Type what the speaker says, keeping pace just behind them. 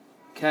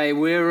Okay,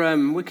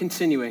 we're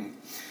continuing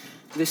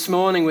this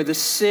morning with a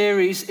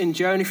series in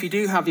Jonah. If you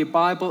do have your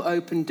Bible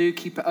open, do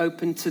keep it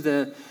open to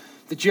the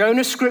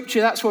Jonah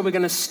scripture. That's where we're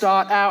going to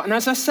start out. And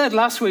as I said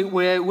last week,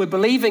 we're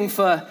believing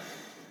for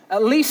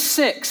at least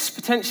 6,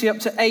 potentially up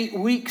to 8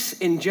 weeks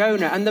in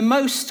Jonah. And the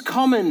most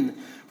common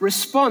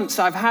response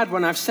I've had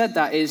when I've said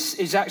that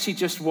is actually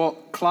just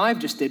what Clive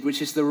just did,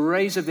 which is the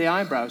raise of the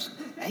eyebrows.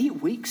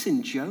 8 weeks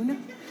in Jonah?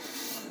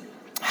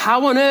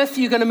 How on earth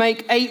are you going to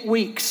make 8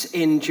 weeks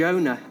in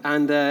Jonah?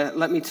 And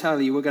let me tell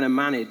you, we're going to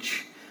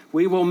manage.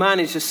 We will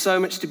manage. There's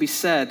so much to be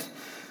said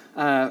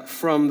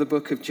from the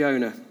book of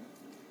Jonah.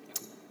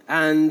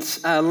 And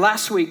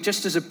last week,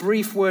 just as a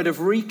brief word of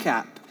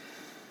recap,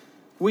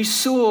 we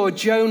saw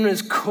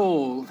Jonah's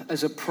call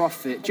as a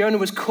prophet. Jonah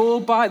was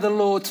called by the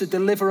Lord to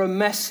deliver a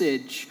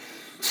message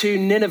to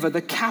Nineveh,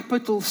 the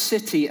capital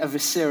city of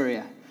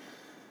Assyria.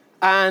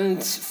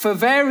 And for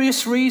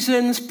various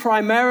reasons,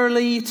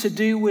 primarily to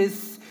do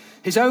with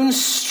his own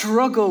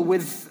struggle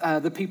with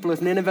the people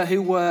of Nineveh,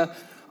 who were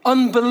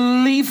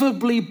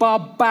unbelievably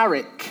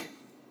barbaric,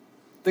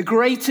 the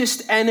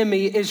greatest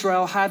enemy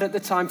Israel had at the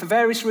time. For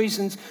various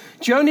reasons,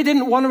 Jonah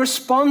didn't want to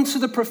respond to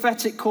the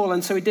prophetic call,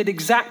 and so he did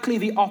exactly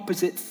the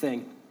opposite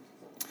thing.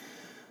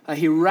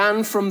 He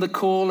ran from the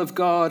call of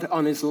God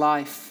on his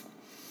life.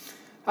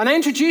 And I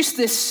introduced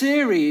this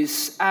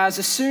series as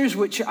a series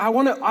which I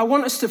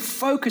want us to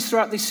focus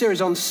throughout this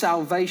series on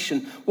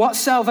salvation. What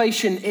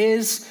salvation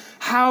is,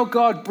 how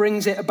God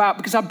brings it about.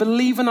 Because I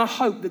believe and I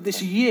hope that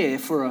this year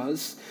for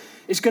us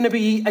is going to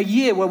be a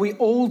year where we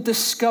all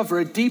discover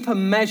a deeper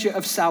measure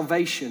of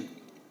salvation,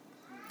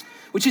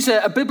 which is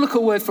a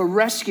biblical word for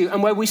rescue,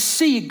 and where we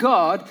see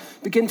God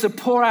begin to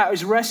pour out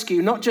his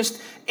rescue, not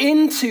just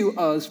into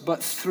us,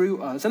 but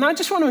through us. And I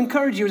just want to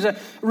encourage you as a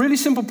really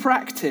simple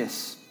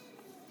practice,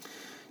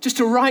 just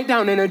to write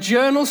down in a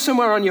journal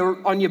somewhere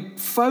on your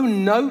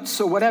phone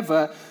notes or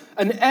whatever,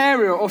 an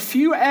area or a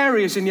few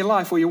areas in your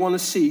life where you want to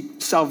see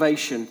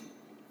salvation.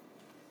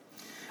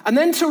 And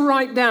then to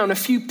write down a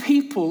few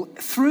people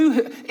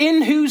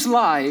in whose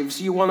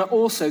lives you want to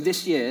also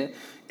this year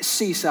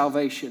see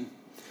salvation.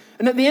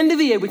 And at the end of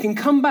the year, we can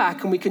come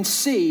back and we can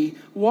see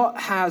what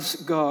has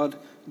God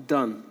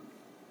done.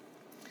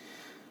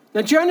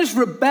 Now, Jonah's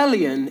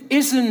rebellion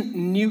isn't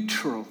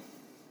neutral.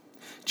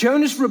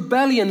 Jonah's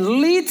rebellion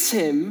leads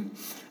him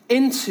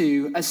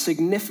into a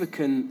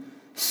significant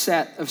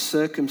set of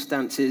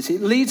circumstances.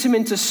 It leads him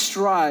into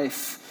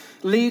strife,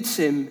 leads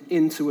him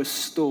into a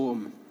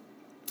storm.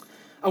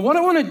 And what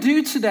I want to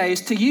do today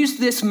is to use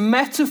this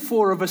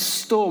metaphor of a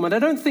storm. And I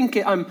don't think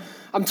I'm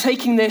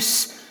taking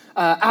this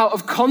out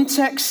of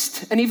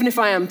context. And even if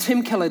I am,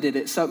 Tim Keller did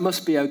it, so it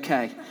must be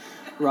okay,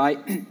 right?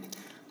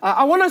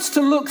 I want us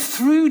to look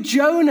through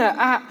Jonah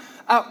at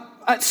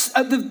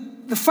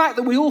the fact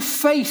that we all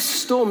face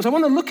storms. I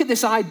want to look at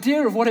this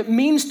idea of what it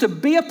means to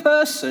be a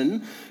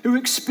person who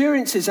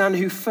experiences and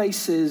who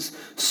faces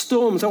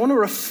storms. I want to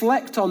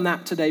reflect on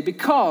that today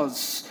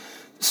because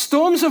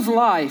storms of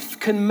life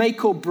can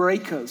make or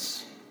break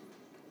us.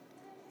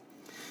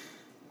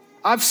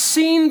 I've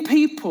seen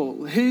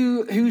people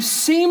who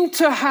seem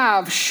to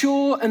have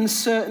sure and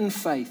certain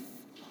faith.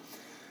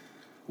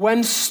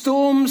 When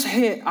storms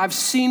hit, I've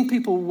seen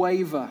people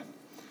waver.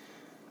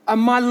 And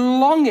my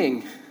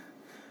longing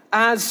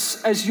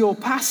as your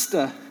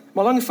pastor,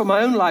 my longing for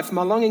my own life,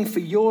 my longing for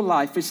your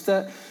life is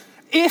that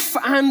if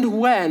and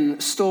when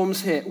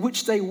storms hit,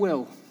 which they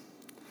will,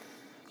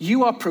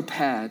 you are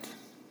prepared.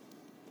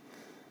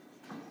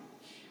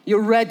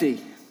 You're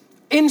ready,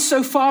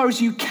 insofar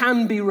as you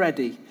can be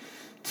ready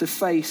to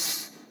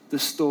face the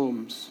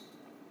storms.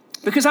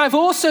 Because I've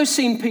also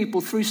seen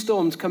people through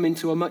storms come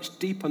into a much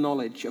deeper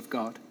knowledge of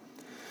God.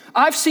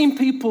 I've seen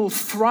people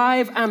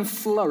thrive and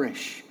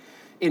flourish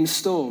in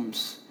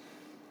storms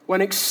when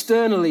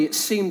externally it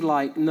seemed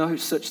like no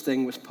such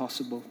thing was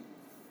possible.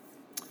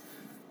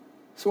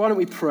 So why don't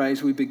we pray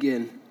as we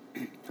begin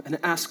and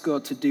ask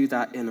God to do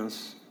that in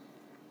us.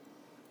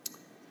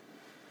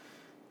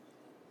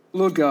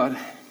 Lord God,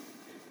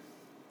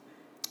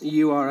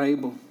 you are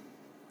able.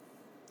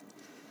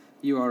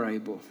 You are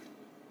able.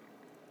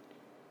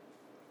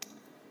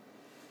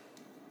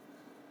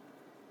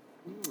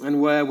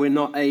 And where we're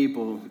not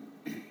able,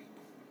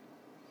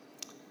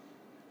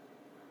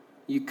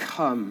 you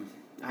come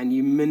and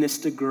you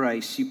minister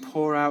grace. You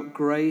pour out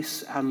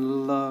grace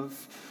and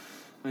love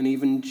and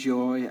even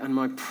joy. And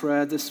my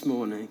prayer this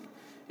morning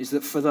is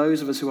that for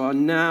those of us who are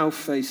now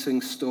facing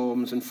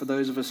storms and for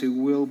those of us who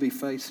will be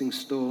facing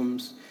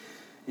storms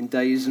in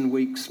days and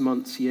weeks,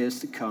 months, years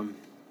to come,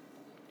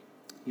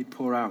 you'd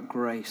pour out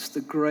grace,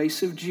 the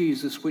grace of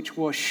Jesus which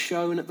was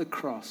shown at the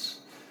cross.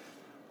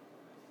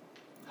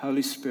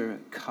 Holy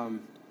Spirit,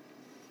 come.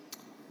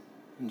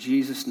 In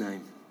Jesus'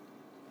 name,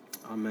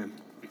 amen.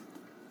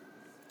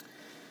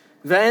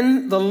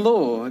 Then the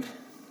Lord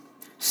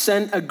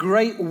sent a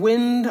great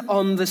wind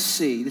on the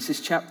sea. This is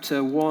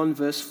chapter 1,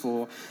 verse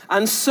 4.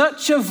 And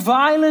such a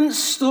violent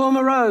storm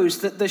arose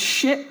that the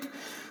ship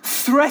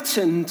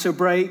threatened to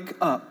break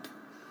up.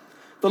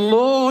 The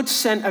Lord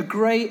sent a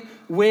great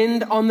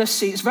wind on the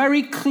sea. It's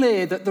very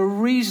clear that the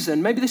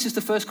reason, maybe this is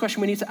the first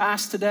question we need to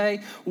ask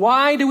today,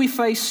 why do we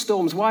face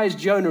storms? Why is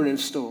Jonah in a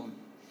storm?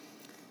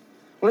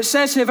 Well, it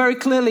says here very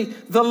clearly,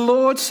 the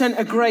Lord sent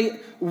a great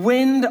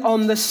wind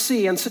on the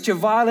sea, and such a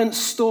violent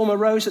storm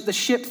arose that the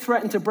ship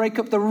threatened to break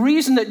up. The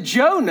reason that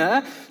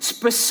Jonah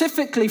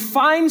specifically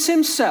finds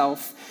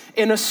himself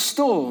in a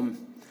storm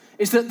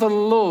is that the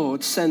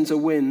Lord sends a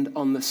wind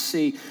on the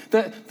sea.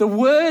 The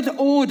word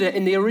order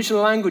in the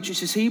original language,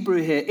 which is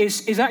Hebrew here,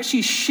 is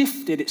actually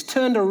shifted. It's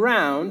turned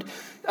around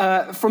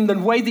from the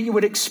way that you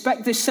would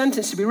expect this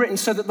sentence to be written,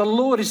 so that the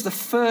Lord is the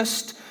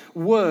first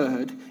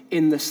word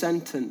in the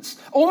sentence.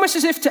 Almost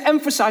as if to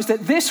emphasize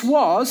that this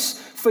was,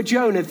 for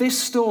Jonah, this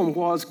storm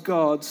was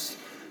God's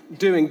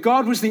doing.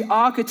 God was the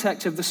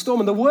architect of the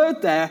storm. And the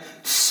word there,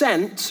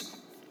 sent,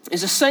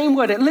 is the same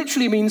word. It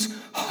literally means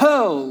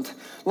hurled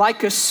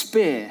like a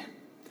spear.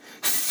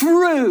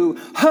 Threw,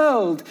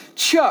 hurled,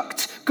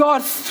 chucked.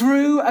 God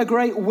threw a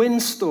great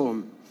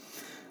windstorm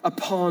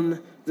upon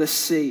the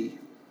sea.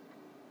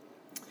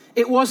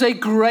 It was a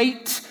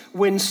great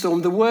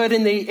windstorm. The word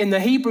in the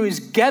Hebrew is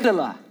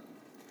gedalah.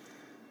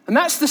 And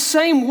that's the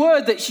same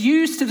word that's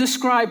used to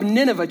describe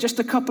Nineveh just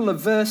a couple of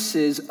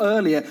verses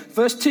earlier.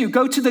 Verse 2,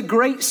 go to the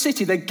great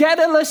city, the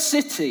Gedalah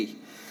city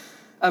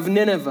of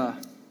Nineveh.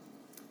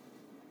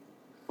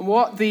 And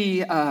what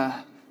the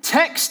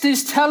text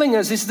is telling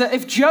us is that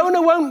if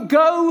Jonah won't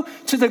go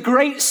to the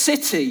great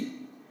city,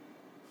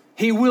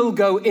 he will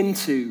go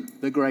into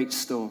the great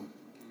storm.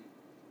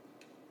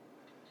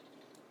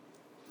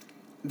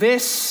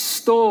 This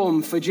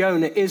storm for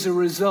Jonah is a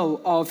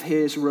result of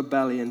his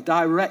rebellion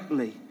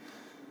directly.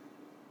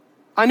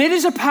 And it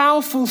is a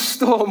powerful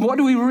storm. What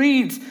do we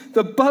read?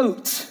 The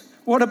boat.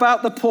 What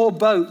about the poor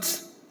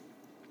boat?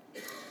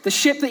 The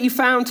ship that he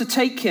found to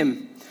take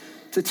him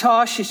to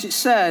Tarshish, it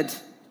said,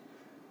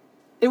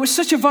 it was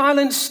such a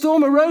violent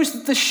storm arose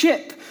that the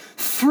ship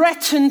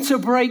threatened to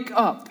break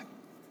up.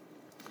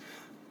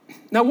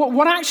 Now,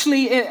 what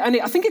actually, and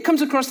I think it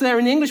comes across there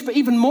in English, but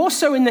even more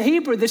so in the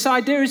Hebrew, this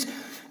idea is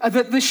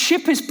that the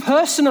ship is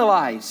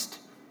personalized.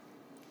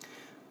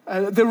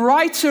 The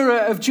writer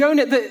of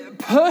Jonah that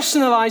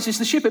personalizes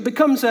the ship. It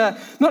becomes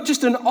not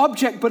just an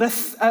object, but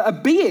a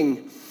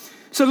being.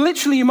 So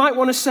literally, you might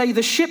want to say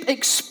the ship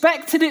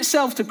expected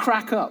itself to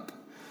crack up.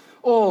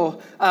 Or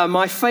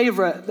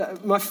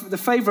the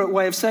favorite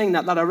way of saying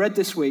that I read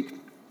this week,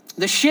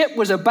 the ship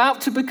was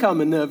about to become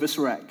a nervous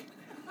wreck.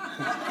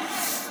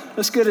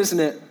 That's good, isn't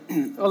it?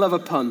 I love a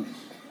pun.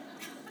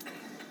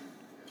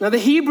 Now, the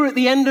Hebrew at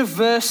the end of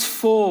verse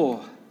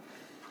 4,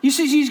 you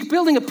see, he's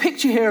building a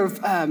picture here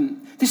of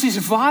this is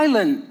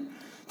violent.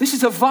 This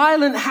is a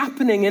violent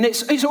happening, and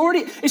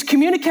it's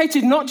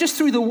communicated not just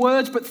through the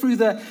words, but through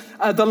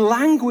the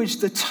language,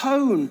 the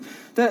tone.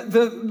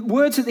 The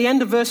words at the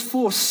end of verse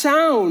 4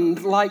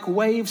 sound like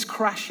waves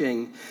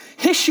crashing.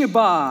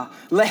 Hishabar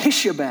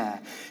lehishaber.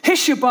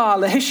 Hishabar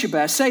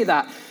lehishaber. Say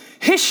that.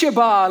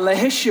 Hishabar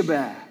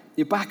lehishaber.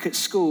 You're back at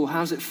school.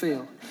 How's it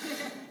feel?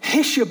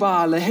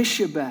 Hishabar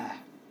lehishaber.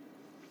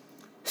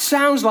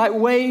 Sounds like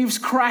waves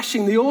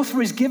crashing. The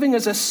author is giving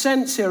us a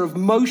sense here of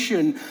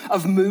motion,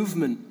 of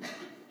movement.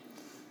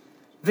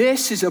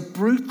 This is a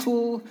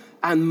brutal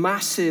and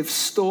massive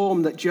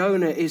storm that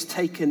Jonah is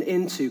taken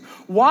into.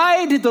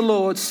 Why did the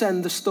Lord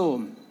send the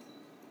storm?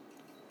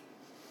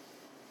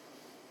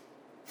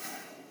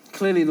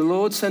 Clearly, the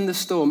Lord sent the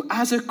storm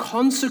as a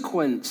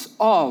consequence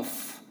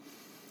of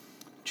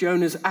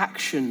Jonah's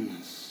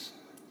actions.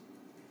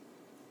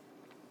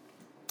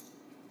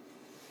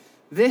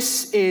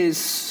 This is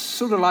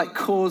sort of like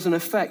cause and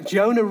effect.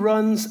 Jonah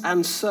runs,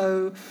 and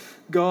so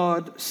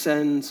God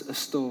sends a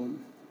storm.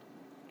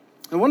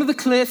 And one of the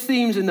clear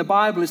themes in the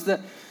Bible is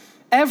that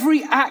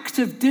every act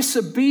of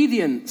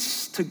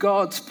disobedience to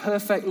God's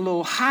perfect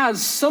law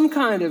has some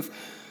kind of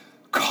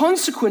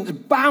consequence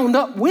bound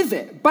up with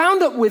it,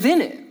 bound up within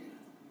it.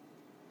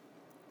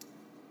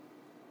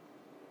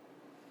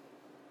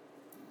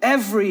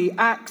 Every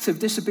act of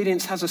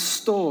disobedience has a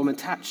storm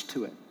attached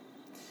to it.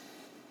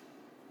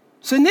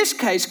 So in this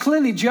case,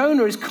 clearly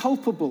Jonah is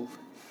culpable.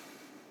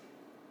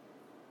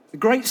 The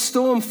great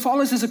storm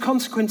follows as a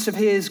consequence of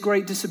his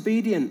great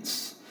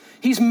disobedience.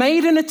 He's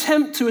made an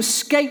attempt to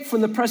escape from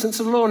the presence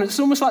of the Lord, and it's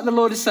almost like the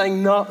Lord is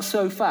saying, not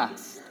so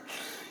fast.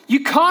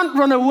 You can't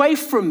run away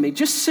from me,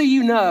 just so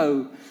you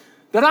know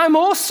that I'm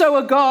also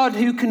a God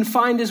who can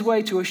find his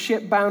way to a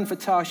ship bound for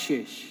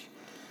Tarshish.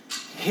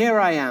 Here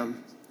I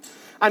am.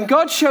 And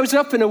God shows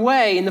up in a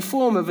way, in the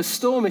form of a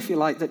storm, if you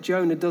like, that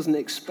Jonah doesn't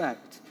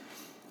expect.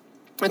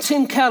 And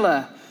Tim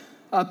Keller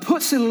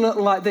puts it a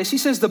little like this. He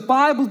says, the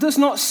Bible does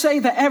not say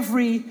that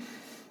every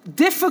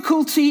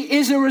difficulty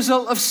is a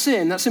result of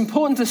sin. That's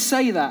important to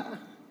say that.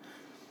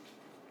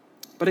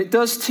 But it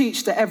does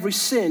teach that every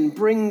sin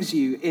brings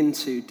you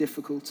into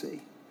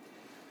difficulty.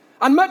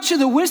 And much of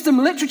the wisdom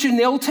literature in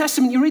the Old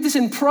Testament, you read this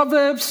in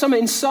Proverbs, some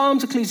in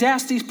Psalms,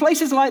 Ecclesiastes,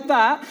 places like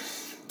that,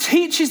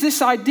 teaches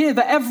this idea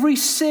that every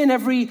sin,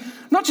 every,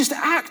 not just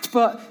act,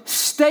 but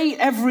state,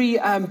 every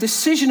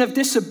decision of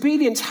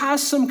disobedience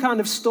has some kind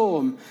of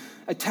storm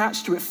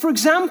attached to it. For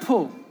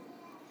example,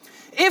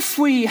 if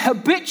we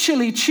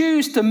habitually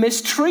choose to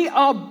mistreat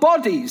our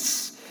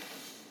bodies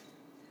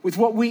with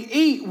what we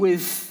eat,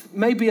 with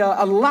maybe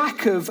a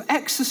lack of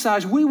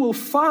exercise, we will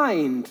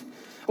find,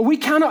 or we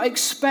cannot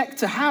expect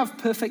to have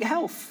perfect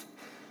health.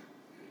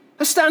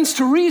 It stands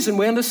to reason,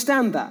 we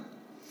understand that.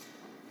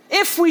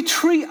 If we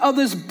treat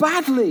others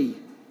badly,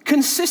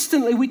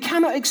 consistently, we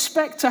cannot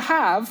expect to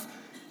have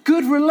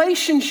good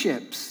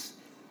relationships.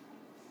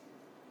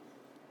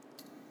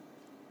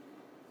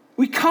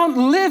 We can't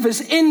live as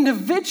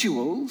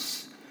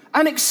individuals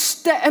and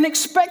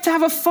expect to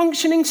have a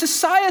functioning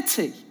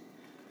society.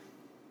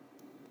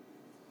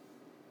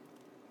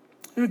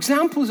 There are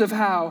examples of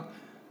how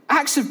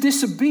acts of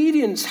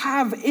disobedience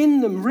have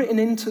written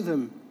into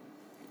them,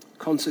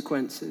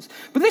 consequences.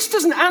 But this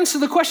doesn't answer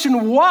the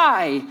question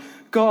why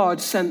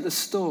God sent the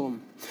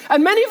storm.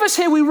 And many of us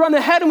here, we run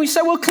ahead and we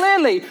say, well,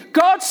 clearly,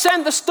 God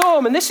sent the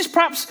storm. And this is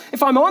perhaps,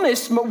 if I'm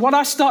honest, what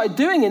I started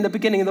doing in the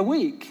beginning of the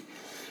week.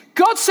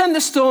 God sent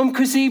the storm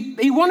because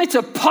he wanted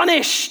to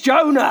punish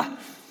Jonah.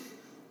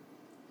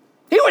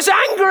 He was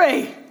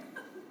angry.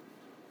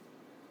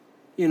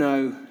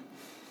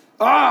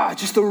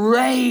 Just the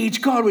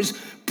rage. God was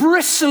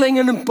bristling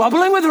and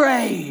bubbling with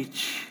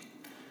rage.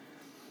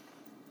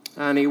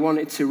 And he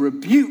wanted to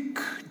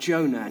rebuke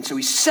Jonah. And so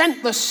he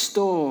sent the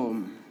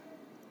storm.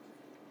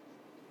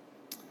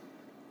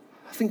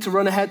 I think to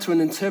run ahead to an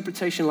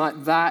interpretation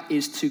like that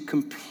is to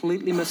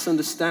completely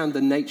misunderstand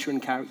the nature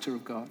and character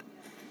of God.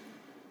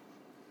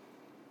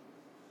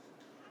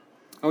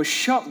 I was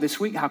shocked this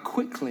week how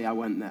quickly I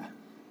went there.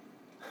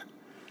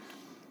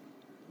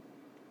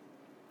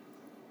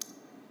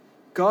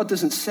 God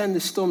doesn't send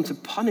this storm to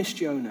punish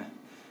Jonah.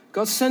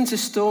 God sends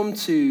this storm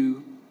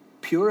to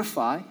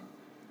purify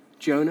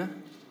Jonah,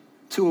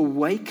 to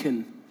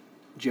awaken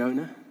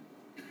Jonah.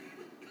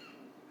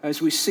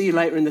 As we see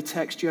later in the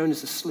text,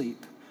 Jonah's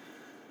asleep.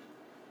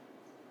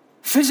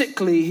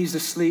 Physically, he's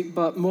asleep,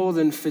 but more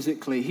than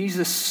physically. He's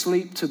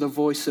asleep to the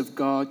voice of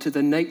God, to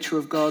the nature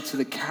of God, to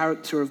the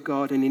character of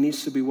God, and he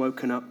needs to be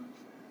woken up.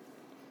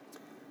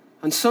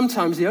 And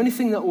sometimes the only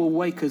thing that will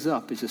wake us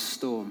up is a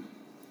storm.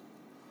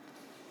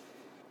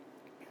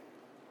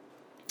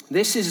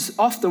 This is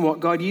often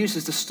what God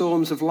uses the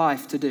storms of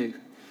life to do.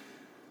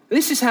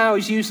 This is how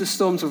he's used the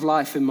storms of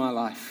life in my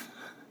life.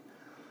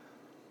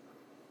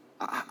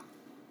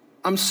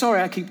 I'm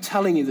sorry I keep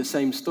telling you the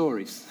same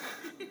stories.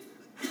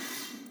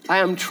 I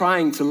am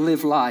trying to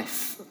live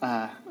life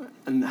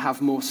and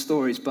have more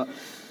stories, but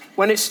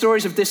when it's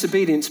stories of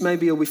disobedience,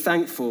 maybe you'll be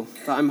thankful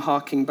that I'm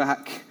harking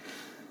back.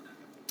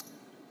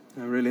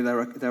 Really, there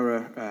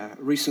are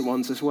recent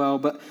ones as well,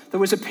 but there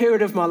was a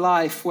period of my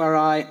life where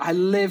I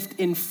lived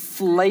in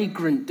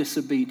flagrant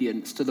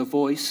disobedience to the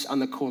voice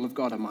and the call of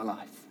God in my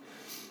life.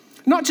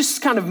 Not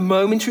just kind of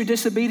momentary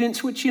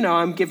disobedience, which,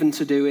 I'm given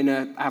to do in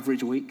an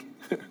average week.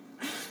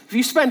 If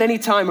you spend any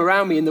time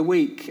around me in the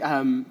week,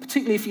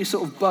 particularly if you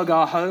sort of bug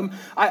our home,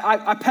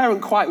 I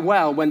parent quite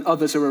well when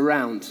others are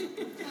around,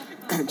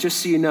 just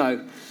so you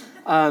know.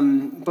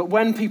 But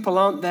when people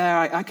aren't there,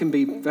 I can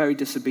be very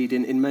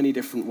disobedient in many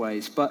different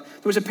ways. But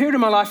there was a period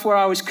of my life where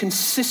I was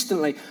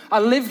consistently, I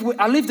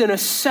lived in a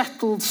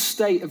settled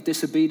state of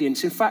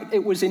disobedience. In fact,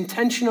 it was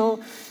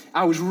intentional.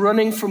 I was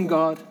running from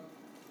God.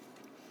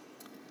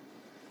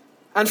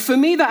 And for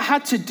me, that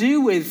had to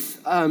do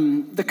with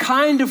the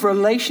kind of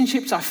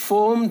relationships I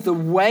formed, the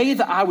way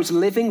that I was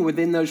living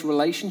within those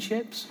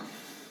relationships.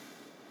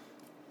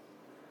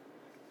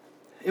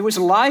 It was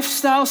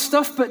lifestyle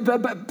stuff,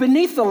 but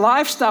beneath the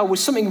lifestyle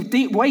was something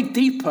deep, way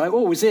deeper. It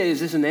always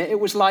is, isn't it? It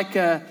was like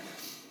I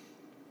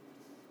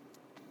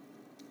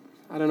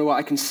don't know what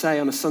I can say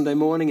on a Sunday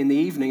morning. In the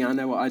evening, I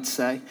know what I'd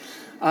say.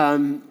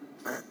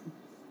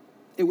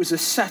 It was a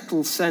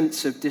settled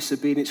sense of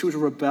disobedience. It was a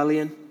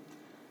rebellion.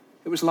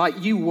 It was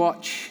like, you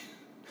watch.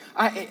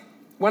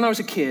 When I was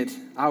a kid,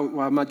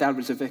 my dad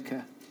was a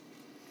vicar.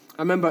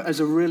 I remember as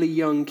a really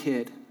young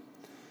kid,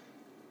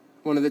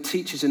 one of the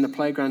teachers in the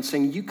playground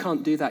saying, "You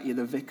can't do that, you're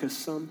the vicar's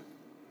son."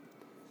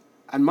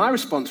 And my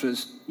response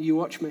was, "You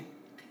watch me."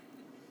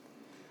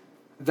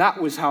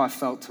 That was how I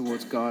felt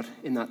towards God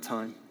in that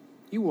time.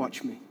 You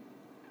watch me.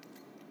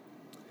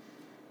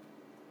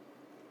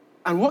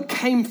 And what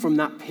came from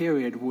that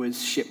period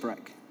was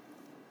shipwreck.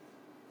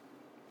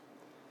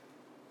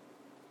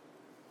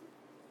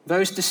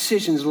 Those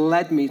decisions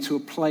led me to a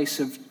place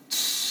of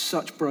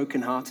such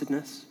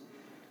brokenheartedness.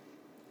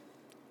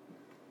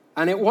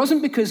 And it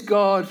wasn't because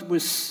God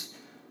was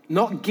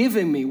not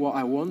giving me what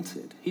I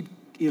wanted.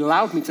 He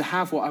allowed me to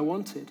have what I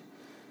wanted.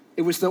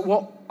 It was that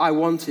what I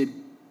wanted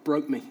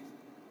broke me.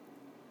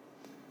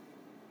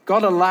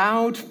 God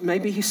allowed,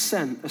 maybe he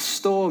sent a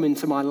storm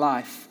into my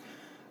life.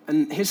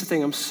 And here's the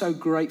thing, I'm so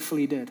grateful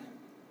he did.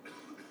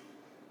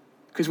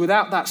 Because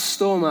without that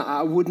storm,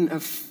 I wouldn't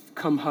have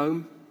come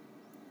home.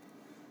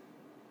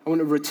 I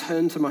wouldn't have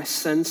returned to my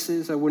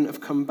senses. I wouldn't have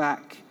come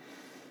back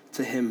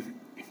to him.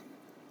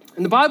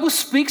 And the Bible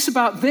speaks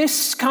about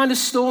this kind of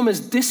storm as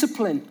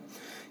discipline.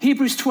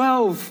 Hebrews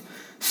 12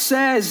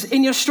 says,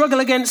 in your struggle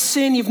against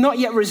sin, you've not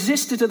yet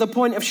resisted to the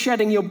point of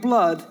shedding your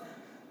blood.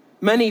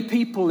 Many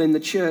people in the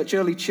church,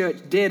 early church,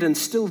 did and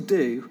still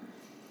do.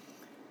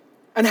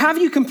 And have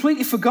you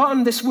completely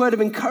forgotten this word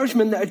of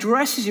encouragement that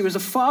addresses you as a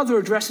father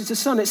addresses a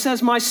son? It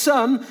says, my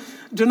son,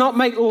 do not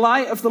make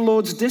light of the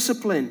Lord's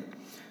discipline.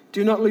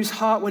 Do not lose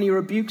heart when he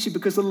rebukes you,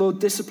 because the Lord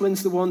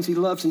disciplines the ones he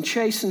loves and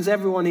chastens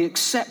everyone he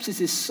accepts as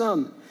his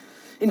son.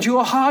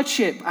 Endure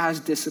hardship as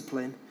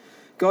discipline.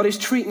 God is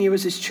treating you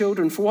as his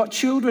children. For what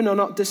children are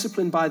not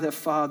disciplined by their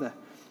father?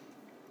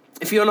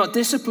 If you're not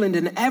disciplined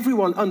and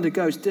everyone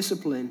undergoes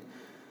discipline,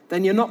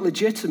 then you're not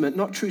legitimate,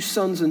 not true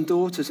sons and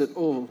daughters at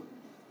all.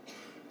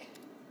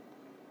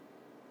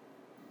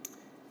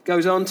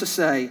 Goes on to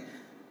say,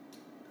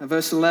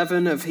 verse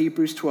 11 of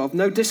Hebrews 12,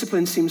 no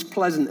discipline seems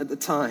pleasant at the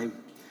time,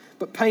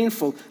 but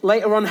painful.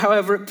 Later on,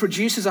 however, it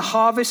produces a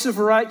harvest of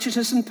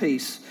righteousness and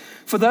peace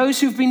for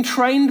those who've been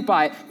trained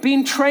by it.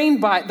 Being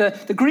trained by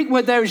it, the Greek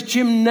word there is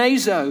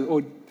gymnazo,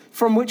 or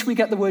from which we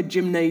get the word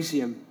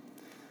gymnasium.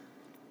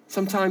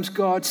 Sometimes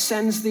God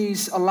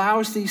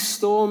allows these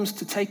storms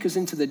to take us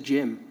into the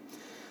gym,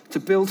 to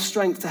build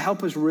strength, to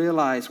help us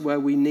realize where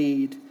we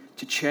need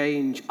to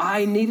change.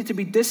 I needed to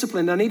be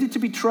disciplined. I needed to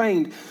be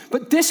trained.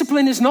 But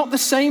discipline is not the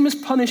same as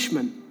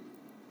punishment.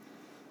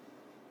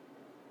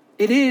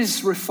 It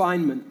is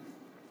refinement.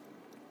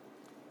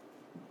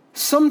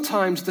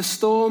 Sometimes the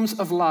storms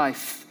of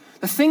life,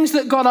 the things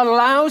that God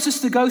allows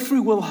us to go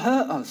through, will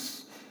hurt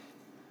us.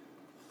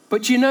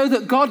 But you know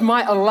that God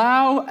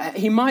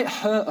he might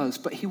hurt us,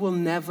 but he will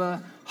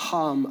never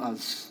harm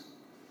us.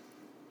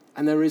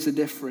 And there is a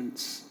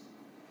difference.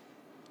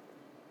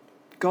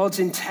 God's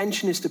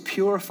intention is to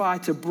purify,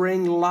 to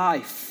bring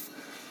life.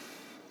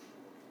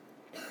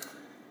 It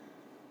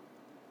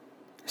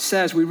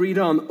says, we read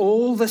on,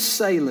 all the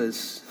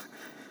sailors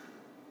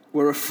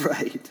were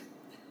afraid.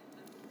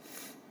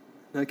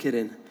 No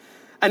kidding.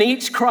 And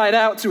each cried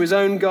out to his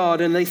own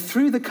God, and they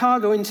threw the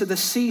cargo into the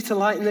sea to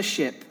lighten the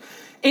ship.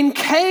 In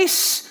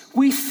case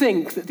we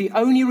think that the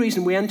only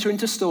reason we enter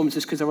into storms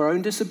is because of our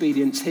own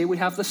disobedience, here we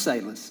have the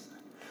sailors,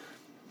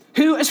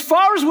 who, as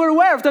far as we're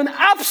aware, have done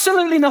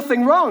absolutely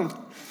nothing wrong.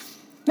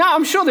 Now,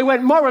 I'm sure they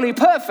weren't morally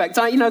perfect.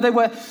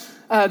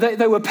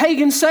 They were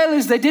pagan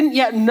sailors. They didn't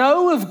yet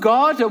know of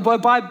God.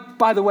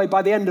 By the way,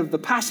 by the end of the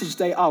passage,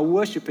 they are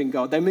worshiping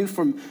God. They moved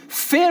from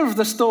fear of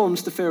the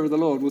storms to fear of the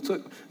Lord. We'll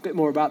talk a bit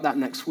more about that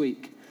next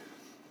week.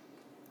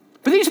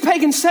 But these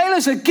pagan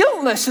sailors are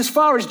guiltless as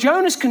far as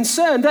Jonah's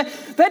concerned.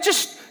 They're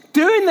just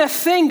doing their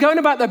thing, going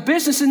about their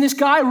business, and this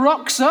guy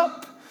rocks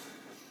up.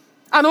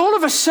 And all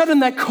of a sudden,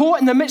 they're caught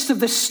in the midst of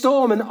this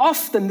storm, and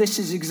often this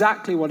is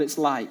exactly what it's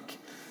like.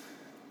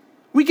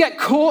 We get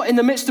caught in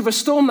the midst of a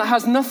storm that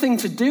has nothing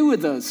to do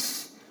with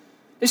us.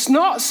 It's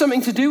not something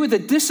to do with the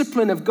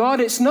discipline of God.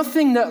 It's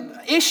nothing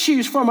that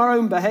issues from our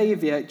own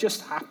behavior. It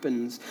just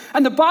happens.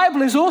 And the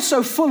Bible is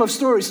also full of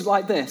stories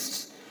like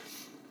this.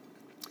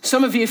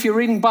 Some of you, if you're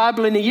reading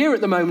Bible in a year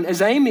at the moment,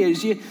 as Amy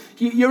is,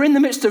 you're in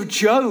the midst of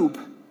Job.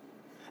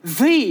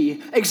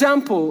 The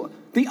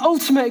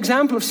ultimate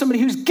example of somebody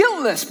who's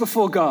guiltless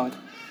before God,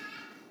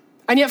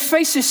 and yet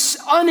faces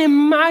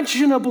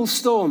unimaginable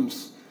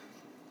storms.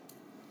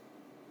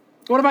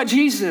 What about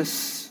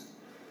Jesus?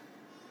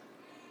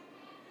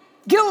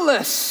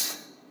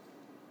 Guiltless.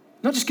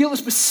 Not just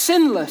guiltless, but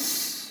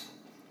sinless.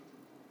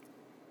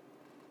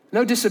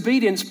 No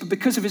disobedience, but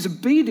because of his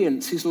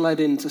obedience, he's led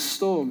into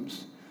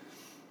storms.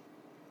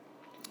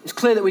 It's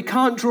clear that we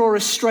can't draw a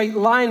straight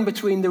line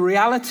between the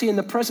reality and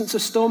the presence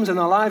of storms in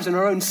our lives and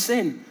our own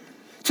sin.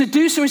 To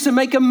do so is to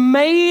make a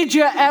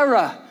major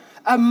error,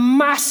 a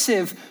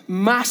massive,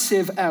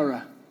 massive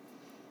error.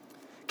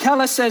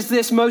 Keller says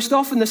this, most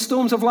often the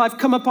storms of life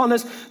come upon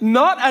us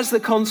not as the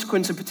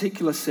consequence of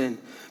particular sin,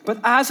 but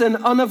as an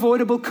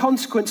unavoidable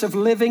consequence of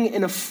living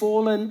in a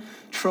fallen,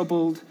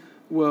 troubled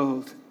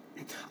world.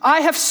 I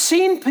have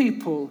seen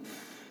people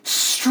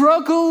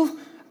struggle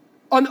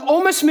and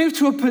almost move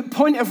to a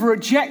point of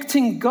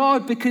rejecting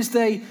God because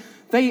they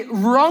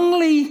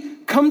wrongly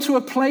come to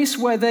a place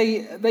where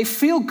they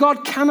feel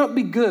God cannot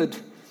be good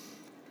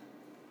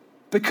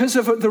because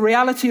of the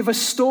reality of a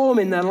storm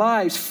in their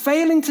lives,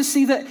 failing to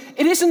see that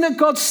it isn't that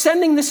God's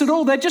sending this at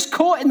all. They're just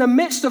caught in the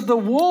midst of the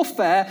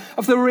warfare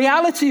of the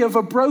reality of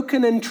a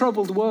broken and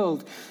troubled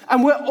world.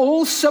 And we're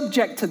all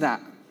subject to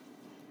that.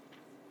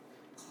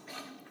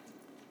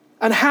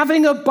 And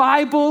having a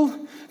Bible,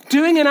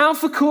 doing an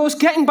Alpha course,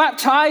 getting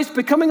baptized,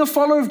 becoming a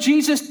follower of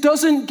Jesus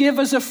doesn't give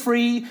us a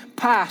free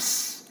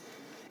pass.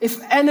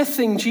 If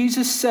anything,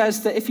 Jesus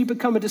says that if you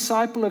become a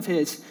disciple of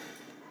his,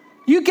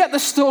 you get the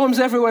storms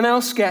everyone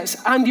else gets,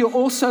 and you're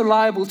also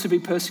liable to be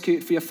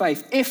persecuted for your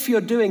faith if you're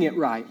doing it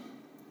right.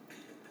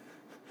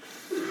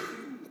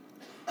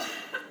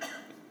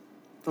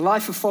 The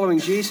life of following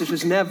Jesus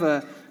is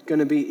never going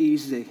to be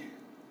easy.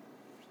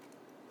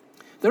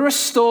 There are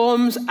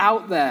storms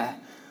out there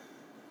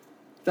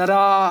that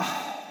are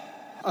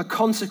a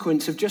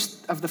consequence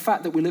of the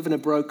fact that we live in a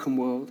broken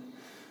world.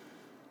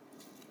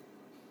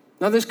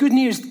 Now there's good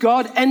news.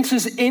 God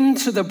enters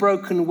into the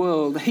broken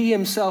world. He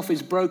himself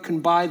is broken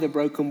by the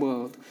broken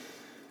world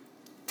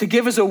to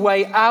give us a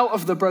way out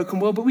of the broken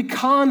world. But we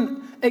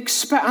can't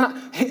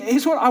expect.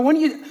 Here's what I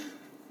want to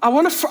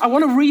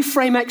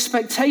reframe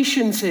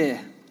expectations here.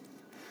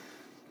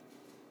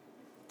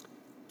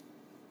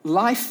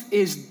 Life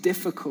is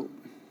difficult.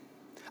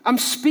 I'm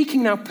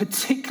speaking now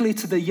particularly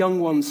to the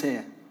young ones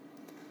here.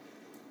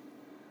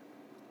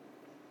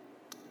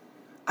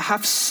 I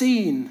have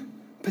seen,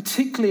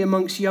 particularly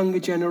amongst younger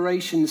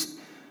generations,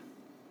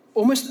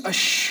 almost a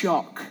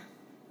shock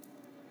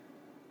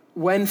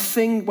when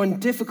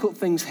difficult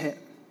things hit.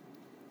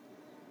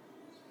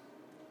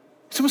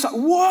 It's almost like,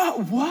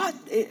 what?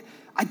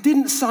 I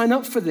didn't sign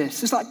up for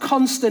this. It's like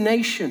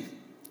consternation.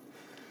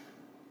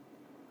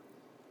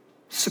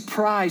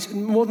 Surprise,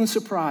 more than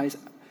surprise.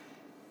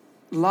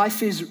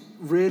 Life is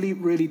really,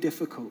 really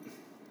difficult.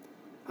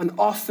 And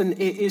often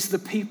it is the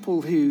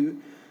people who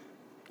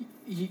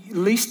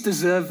least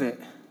deserve it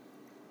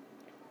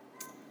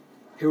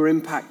who are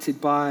impacted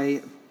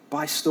by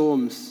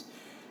storms.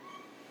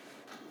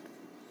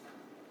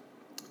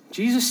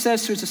 Jesus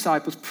says to his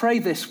disciples, pray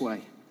this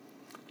way: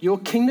 your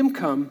kingdom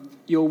come,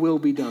 your will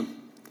be done.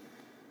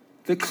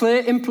 The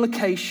clear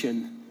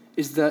implication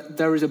is that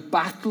there is a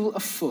battle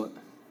afoot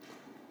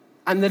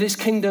and that his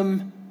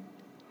kingdom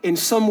in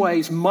some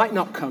ways might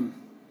not come,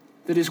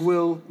 that his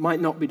will might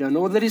not be done,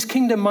 or that his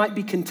kingdom might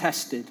be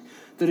contested,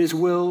 that his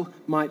will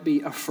might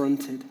be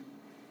affronted.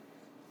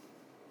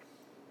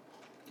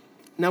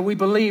 Now we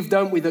believe,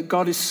 don't we, that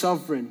God is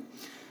sovereign.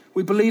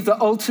 We believe that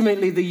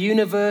ultimately the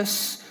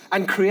universe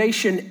and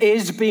creation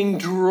is being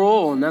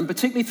drawn, and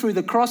particularly through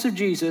the cross of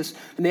Jesus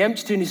and the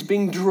empty tomb, is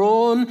being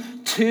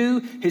drawn to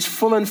his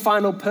full and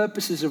final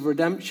purposes of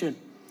redemption.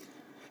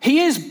 He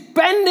is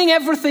bending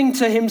everything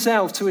to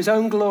himself, to his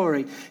own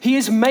glory. He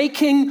is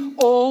making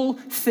all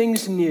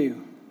things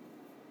new.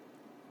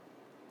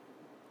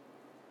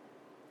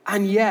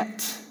 And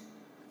yet,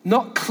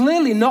 not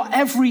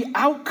every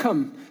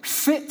outcome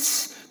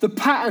fits the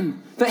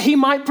pattern that he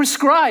might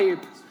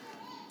prescribe.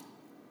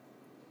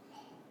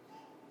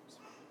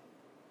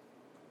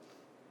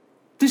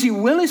 Does he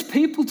will his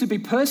people to be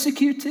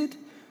persecuted?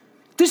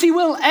 Does he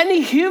will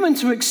any human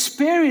to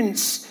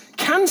experience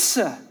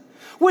cancer?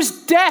 Was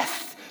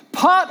death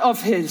part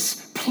of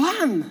his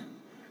plan?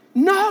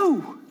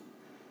 No.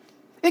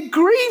 It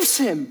grieves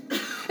him.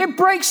 It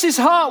breaks his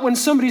heart when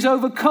somebody's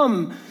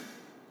overcome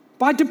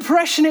by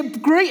depression.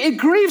 It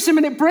grieves him,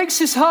 and it breaks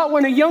his heart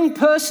when a young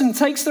person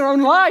takes their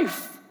own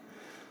life.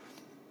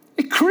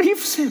 It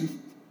grieves him.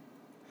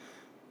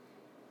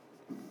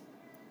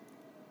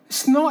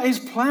 It's not his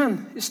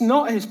plan. It's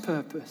not his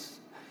purpose.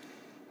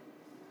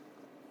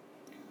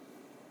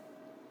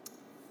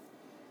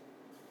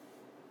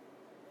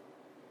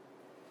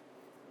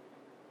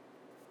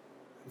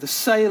 The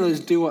sailors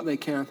do what they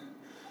can.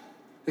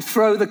 They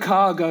throw the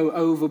cargo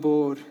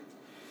overboard.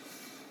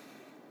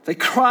 They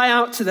cry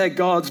out to their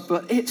gods,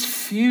 but it's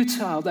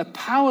futile. They're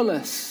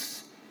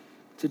powerless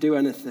to do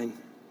anything.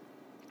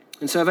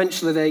 And so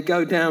eventually they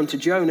go down to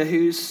Jonah,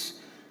 who's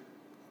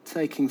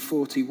taking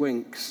 40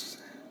 winks.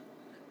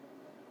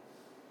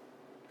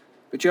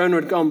 But Jonah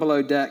had gone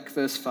below deck,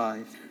 verse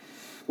 5,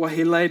 where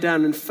he lay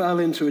down and fell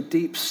into a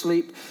deep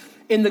sleep.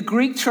 In the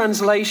Greek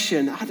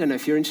translation, I don't know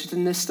if you're interested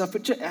in this stuff,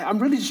 but I'm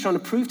really just trying to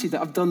prove to you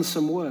that I've done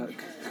some work.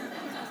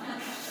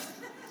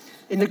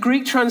 In the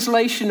Greek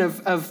translation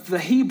of the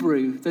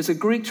Hebrew, there's a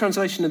Greek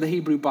translation of the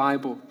Hebrew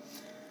Bible.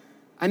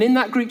 And in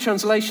that Greek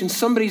translation,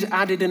 somebody's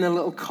added in a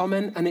little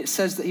comment, and it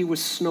says that he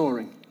was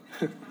snoring.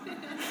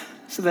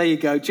 So there you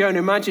go. Jonah,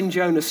 imagine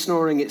Jonah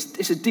snoring.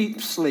 It's a deep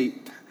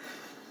sleep.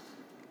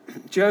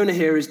 Jonah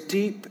here is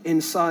deep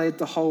inside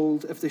the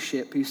hold of the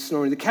ship. He's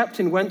snoring. The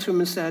captain went to him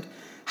and said,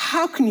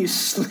 how can you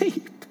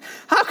sleep?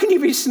 How can you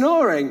be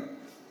snoring?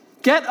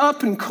 Get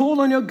up and call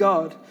on your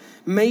God.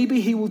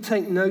 Maybe he will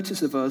take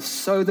notice of us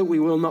so that we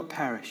will not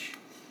perish.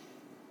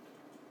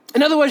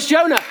 In other words,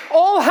 Jonah,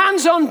 all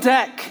hands on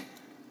deck.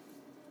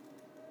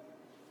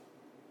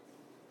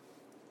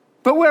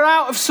 But we're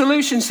out of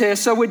solutions here,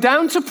 so we're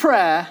down to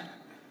prayer.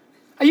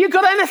 Have you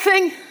got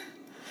anything?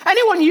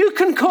 Anyone you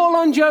can call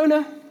on,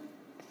 Jonah?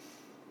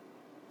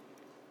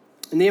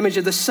 And the image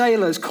of the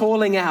sailors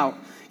calling out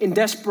in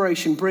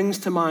desperation brings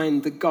to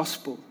mind the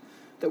gospel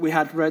that we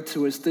had read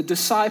to us. The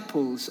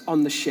disciples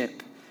on the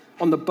ship,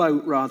 on the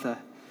boat rather,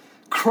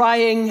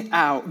 crying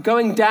out,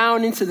 going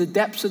down into the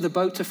depths of the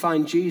boat to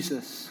find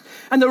Jesus.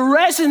 And the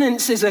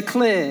resonances are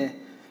clear.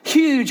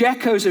 Huge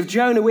echoes of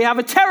Jonah. We have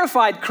a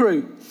terrified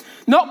crew.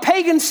 Not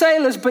pagan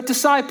sailors, but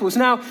disciples.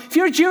 Now, if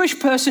you're a Jewish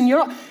person,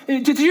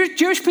 the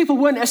Jewish people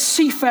weren't a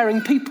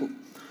seafaring people.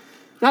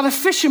 Now,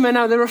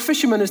 there were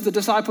fishermen as the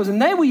disciples,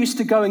 and they were used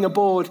to going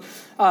aboard.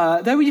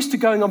 They were used to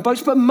going on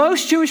boats, but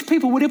most Jewish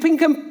people would have been,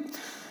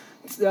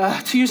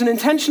 to use an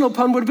intentional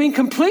pun, would have been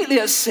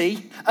completely at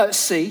sea.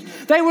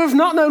 They would have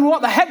not known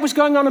what the heck was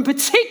going on, and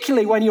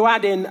particularly when you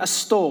add in a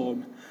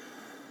storm.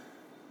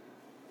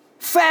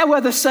 fair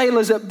weather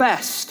sailors at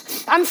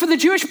best. And for the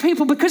Jewish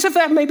people, because of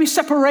their maybe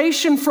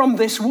separation from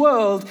this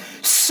world,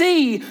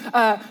 sea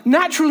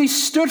naturally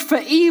stood for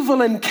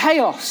evil and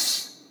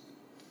chaos.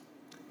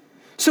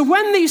 So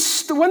when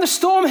the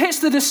storm hits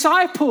the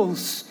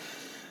disciples,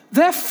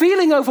 they're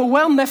feeling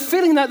overwhelmed. They're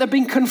feeling that they're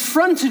being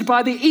confronted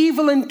by the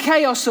evil and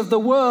chaos of the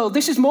world.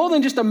 This is more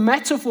than just a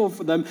metaphor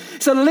for them.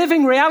 It's a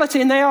living reality,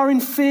 and they are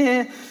in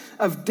fear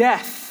of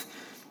death.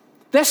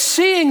 They're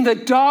seeing the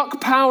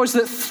dark powers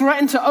that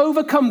threaten to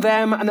overcome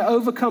them and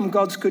overcome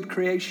God's good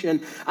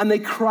creation, and they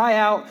cry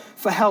out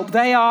for help.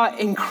 They are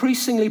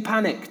increasingly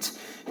panicked,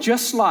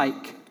 just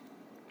like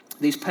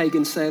these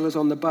pagan sailors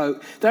on the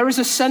boat. There is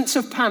a sense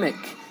of panic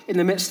in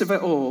the midst of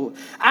it all.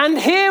 And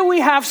here we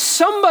have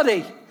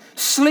somebody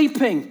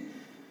sleeping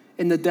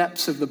in the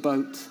depths of the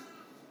boat.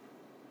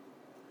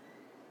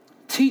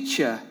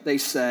 Teacher, they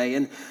say.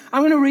 And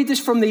I'm going to read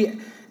this from the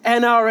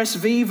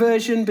NRSV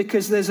version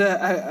because there's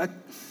an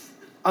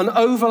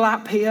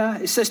overlap here.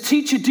 It says,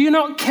 "Teacher, do you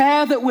not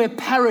care that we're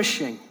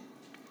perishing?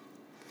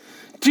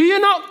 Do you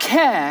not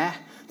care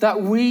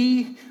that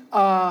we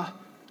are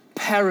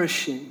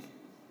perishing?"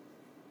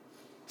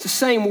 It's the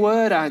same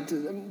word. I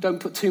don't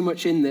put too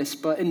much in this,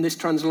 but in this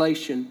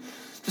translation,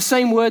 the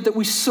same word that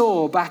we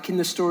saw back in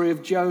the story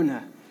of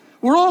Jonah.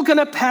 We're all going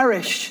to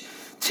perish.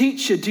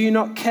 Teacher, do you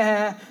not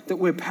care that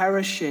we're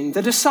perishing?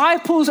 The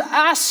disciples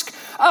ask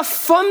a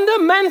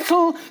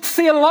fundamental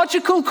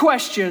theological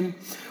question,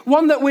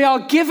 one that we are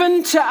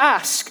given to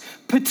ask,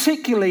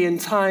 particularly in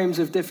times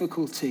of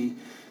difficulty.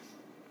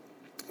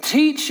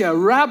 Teacher,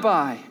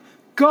 Rabbi,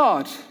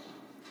 God,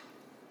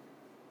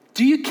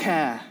 do you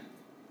care?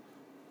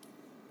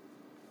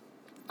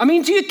 I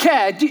mean, do you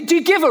care? Do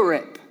you give a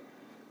rip?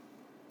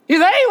 There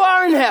you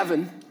are in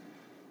heaven.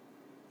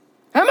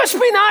 It must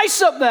be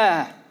nice up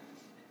there.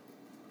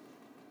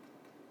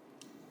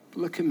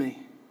 But look at me.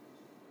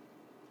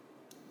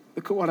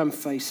 Look at what I'm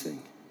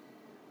facing.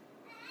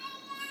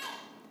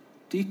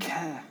 Do you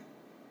care?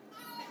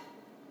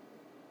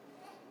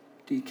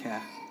 Do you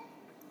care?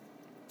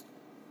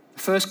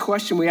 The first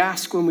question we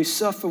ask when we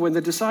suffer, when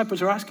the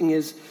disciples are asking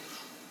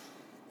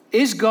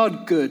is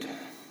God good?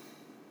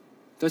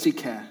 Does he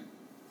care?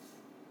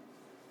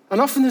 And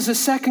often there's a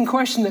second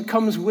question that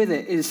comes with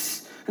it, and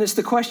it's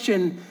the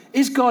question,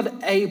 is God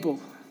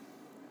able?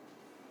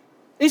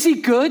 Is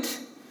he good?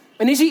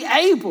 And is he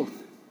able?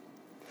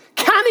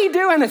 Can he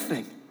do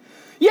anything?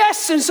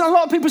 Yes, and so a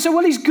lot of people say,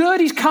 well, he's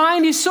good, he's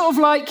kind, he's sort of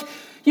like,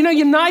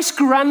 your nice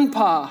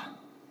grandpa.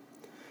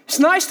 It's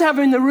nice to have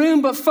him in the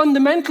room, but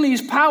fundamentally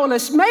he's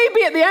powerless.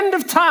 Maybe at the end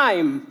of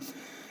time,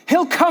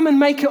 he'll come and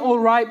make it all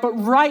right, but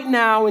right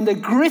now in the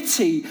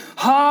gritty,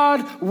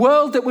 hard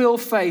world that we all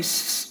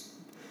face,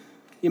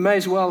 you may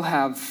as well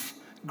have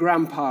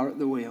grandpa at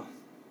the wheel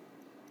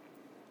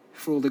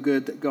for all the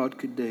good that God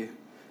could do.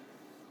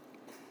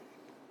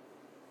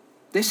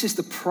 This is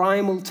the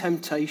primal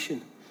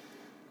temptation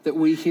that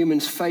we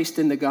humans faced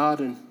in the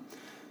garden.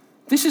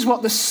 This is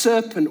what the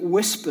serpent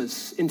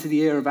whispers into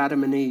the ear of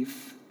Adam and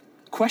Eve.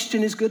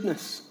 Question his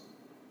goodness.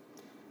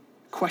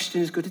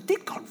 Question his goodness.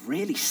 Did God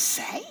really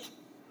say?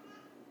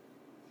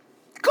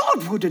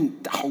 God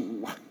wouldn't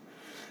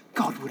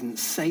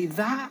say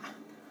that.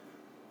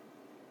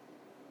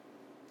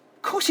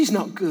 Of course he's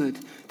not good.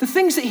 The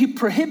things that he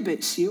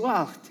prohibits you,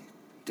 he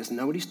doesn't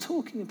know what he's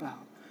talking about.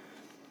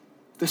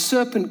 The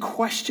serpent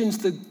questions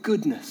the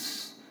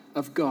goodness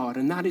of God,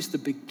 and that is the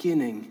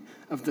beginning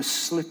of the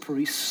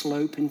slippery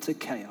slope into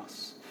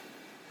chaos.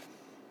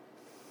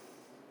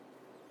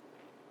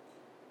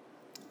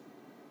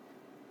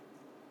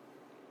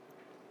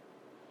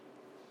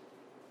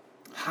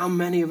 How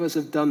many of us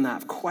have done that,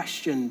 have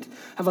questioned,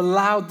 have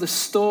allowed the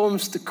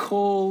storms to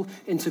call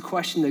into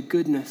question the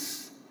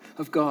goodness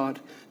of God,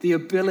 the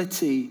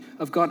ability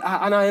of God?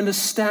 And I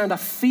understand, I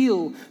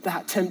feel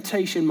that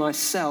temptation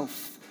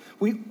myself.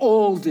 We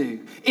all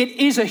do. It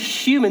is a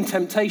human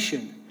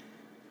temptation.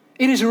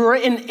 It is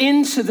written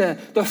into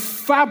the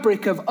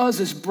fabric of us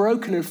as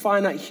broken and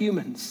finite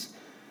humans.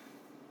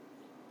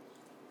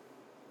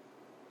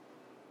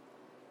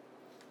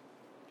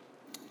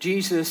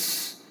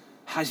 Jesus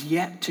has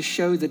yet to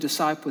show the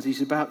disciples,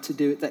 he's about to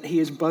do it, that he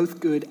is both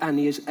good and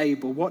he is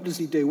able. What does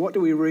he do? What do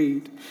we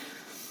read?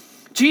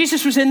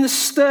 Jesus was in the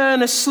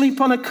stern, asleep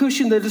on a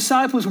cushion. The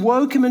disciples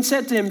woke him and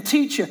said to him,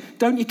 "Teacher,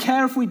 don't you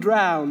care if we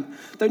drown?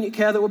 Don't you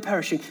care that we're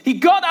perishing?" He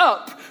got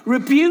up,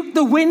 rebuked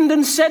the wind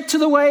and said to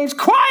the waves,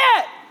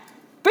 "Quiet,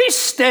 be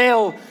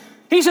still."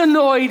 He's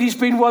annoyed, he's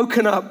been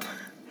woken up.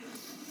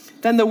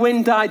 Then the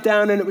wind died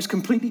down and it was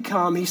completely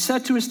calm. He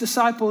said to his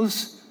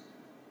disciples,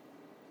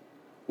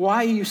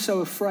 "Why are you so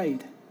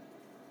afraid?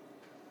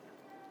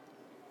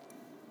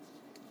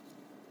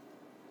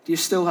 Do you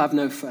still have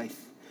no faith?"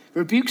 He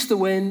rebukes the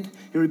wind,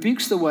 he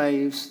rebukes the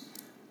waves,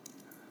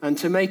 and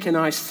to make a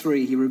nice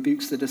three, he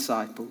rebukes the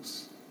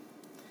disciples.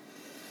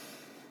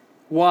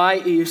 Why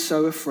are you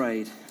so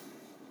afraid?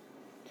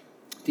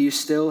 Do you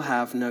still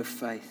have no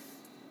faith?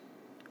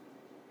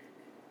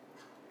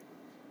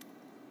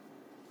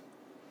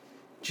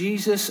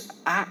 Jesus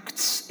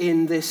acts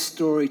in this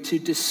story to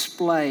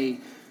display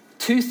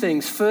Two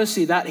things.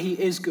 Firstly, that he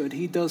is good.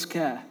 He does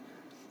care.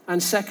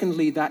 And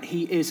secondly, that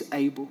he is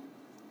able.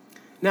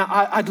 Now,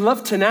 I'd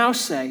love to now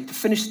say, to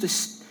finish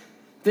this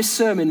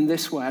sermon in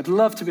this way, I'd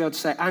love to be able to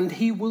say, and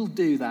he will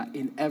do that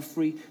in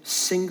every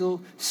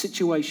single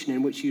situation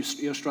in which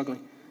you're struggling.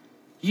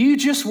 You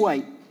just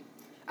wait,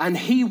 and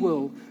he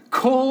will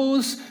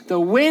cause the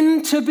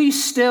wind to be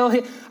still.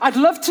 I'd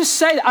love to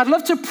say that. I'd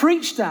love to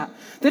preach that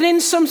in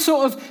some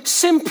sort of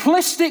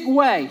simplistic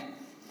way,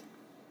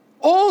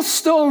 all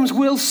storms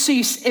will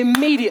cease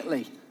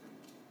immediately.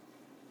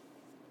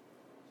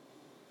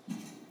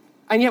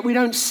 And yet we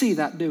don't see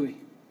that, do we?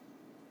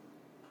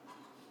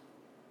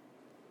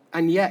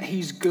 And yet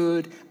he's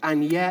good,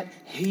 and yet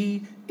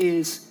he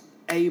is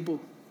able.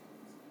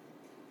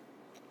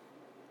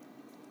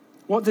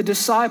 What the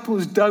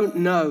disciples don't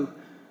know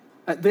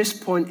at this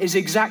point is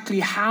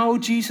exactly how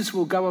Jesus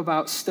will go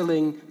about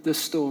stilling the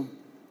storm.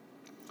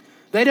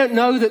 They don't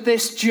know that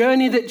this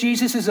journey that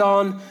Jesus is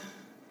on,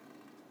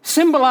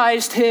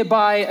 symbolized here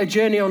by a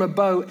journey on a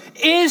boat,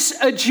 is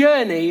a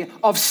journey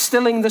of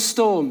stilling the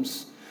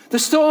storms. The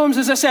storms,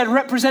 as I said,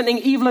 representing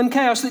evil and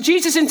chaos. That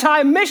Jesus'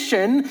 entire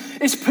mission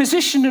is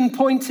positioned and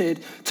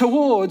pointed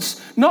towards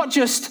not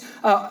just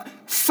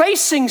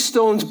facing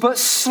storms, but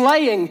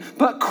slaying,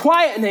 but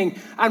quietening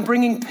and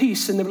bringing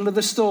peace in the middle of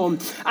the storm.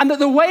 And that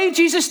the way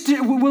Jesus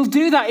will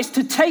do that is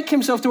to take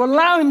himself, to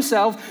allow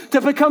himself to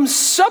become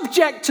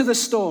subject to the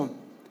storm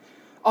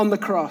on the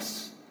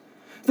cross.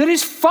 That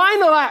his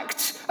final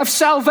act of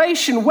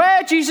salvation,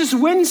 where Jesus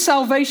wins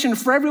salvation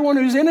for everyone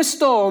who's in a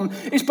storm,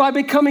 is by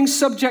becoming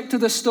subject to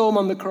the storm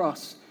on the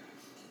cross.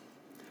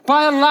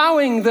 By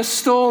allowing the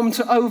storm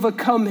to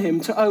overcome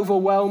him, to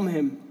overwhelm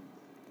him.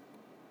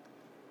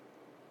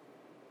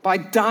 By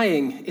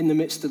dying in the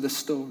midst of the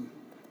storm.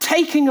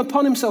 Taking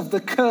upon himself the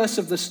curse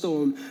of the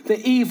storm, the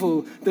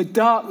evil, the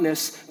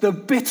darkness, the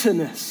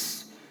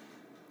bitterness,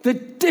 the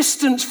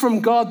distance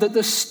from God that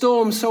the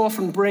storm so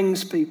often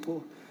brings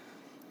people.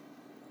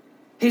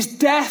 His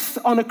death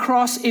on a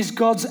cross is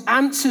God's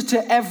answer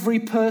to every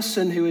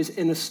person who is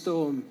in a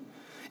storm.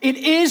 It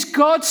is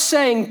God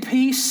saying,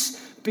 peace,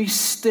 be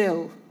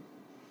still.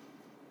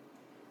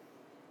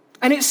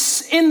 And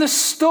it's in the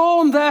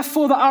storm,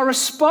 therefore, that our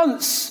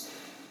response,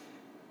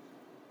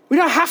 we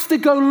don't have to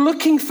go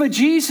looking for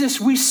Jesus.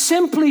 We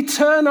simply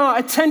turn our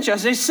attention, I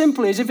say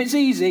simply as if it's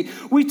easy,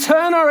 we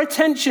turn our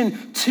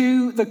attention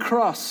to the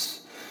cross.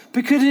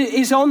 Because it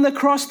is on the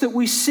cross that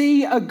we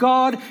see a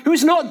God who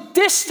is not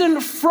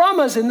distant from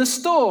us in the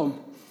storm,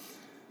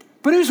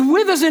 but who's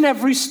with us in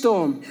every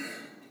storm.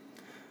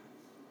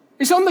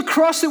 It's on the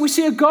cross that we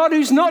see a God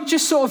who's not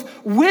just sort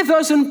of with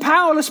us and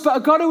powerless, but a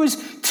God who has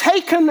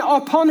taken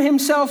upon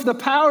himself the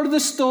power of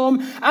the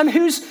storm and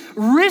who's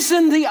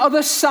risen the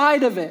other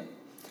side of it.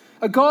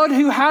 A God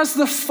who has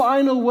the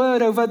final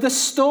word over the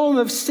storm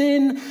of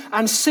sin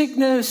and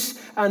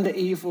sickness and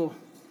evil.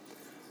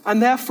 And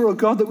therefore a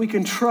God that we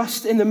can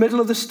trust in the middle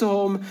of the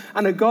storm,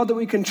 and a God that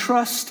we can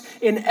trust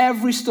in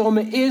every storm.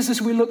 It is as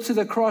we look to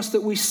the cross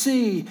that we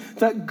see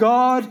that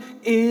God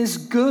is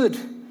good.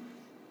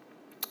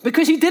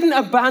 Because he didn't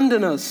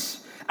abandon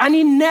us, and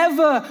he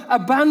never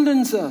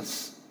abandons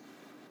us.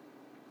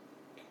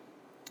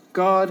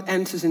 God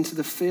enters into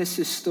the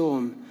fiercest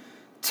storm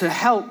to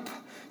help,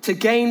 to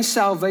gain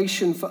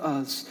salvation for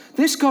us.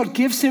 This God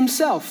gives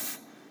himself.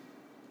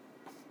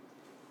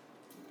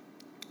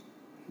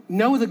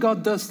 No other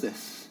God does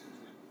this.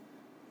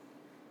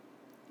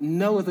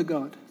 No other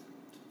God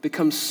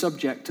becomes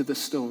subject to the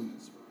storm.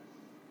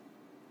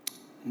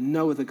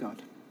 No other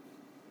God.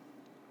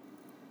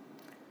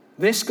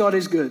 This God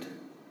is good.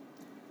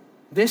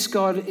 This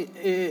God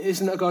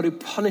isn't a God who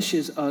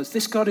punishes us.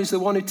 This God is the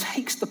one who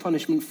takes the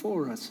punishment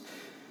for us.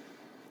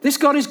 This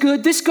God is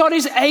good. This God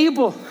is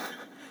able.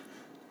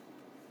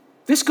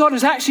 This God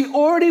has actually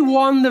already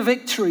won the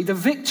victory. The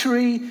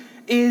victory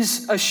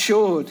is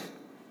assured.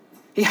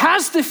 He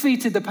has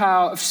defeated the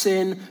power of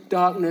sin,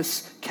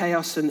 darkness,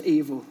 chaos, and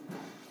evil.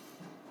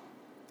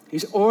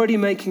 He's already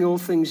making all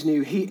things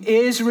new. He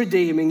is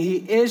redeeming. He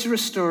is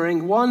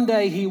restoring. One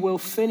day he will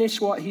finish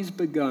what he's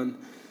begun.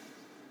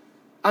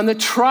 And the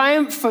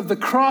triumph of the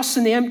cross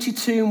and the empty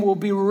tomb will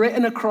be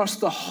written across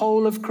the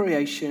whole of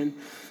creation.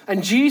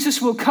 And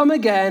Jesus will come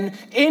again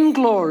in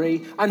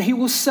glory, and he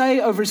will say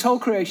over his whole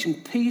creation,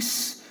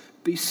 peace,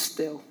 be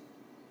still.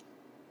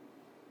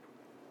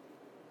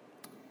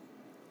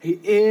 He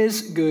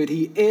is good,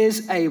 he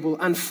is able,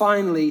 and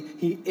finally,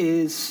 he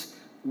is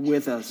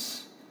with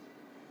us.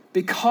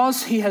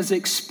 Because he has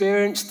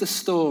experienced the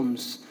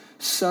storms,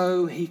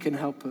 so he can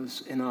help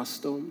us in our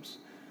storms.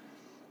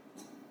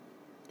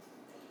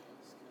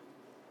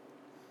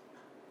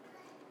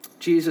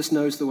 Jesus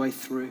knows the way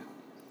through.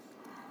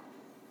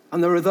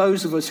 And there are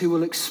those of us who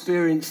will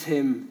experience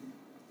him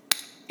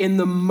in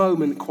the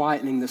moment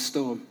quietening the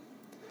storm.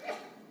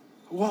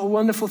 What a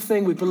wonderful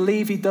thing. We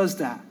believe he does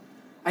that.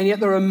 And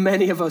yet there are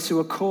many of us who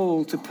are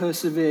called to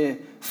persevere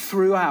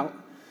throughout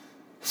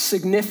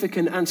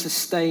significant and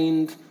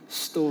sustained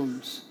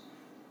storms.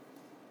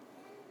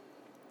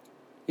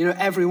 You know,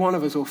 every one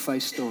of us will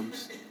face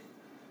storms.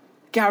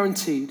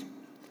 Guaranteed.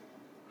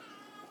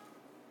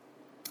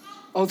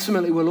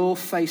 Ultimately, we'll all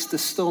face the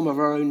storm of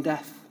our own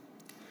death,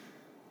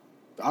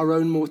 our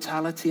own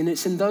mortality. And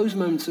it's in those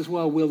moments as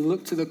well, we'll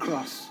look to the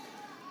cross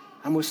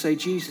and we'll say,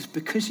 Jesus,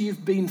 because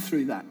you've been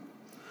through that,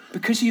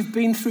 because you've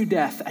been through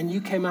death and you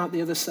came out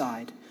the other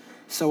side,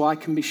 so I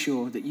can be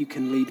sure that you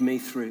can lead me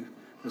through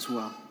as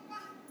well.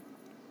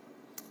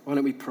 Why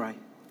don't we pray?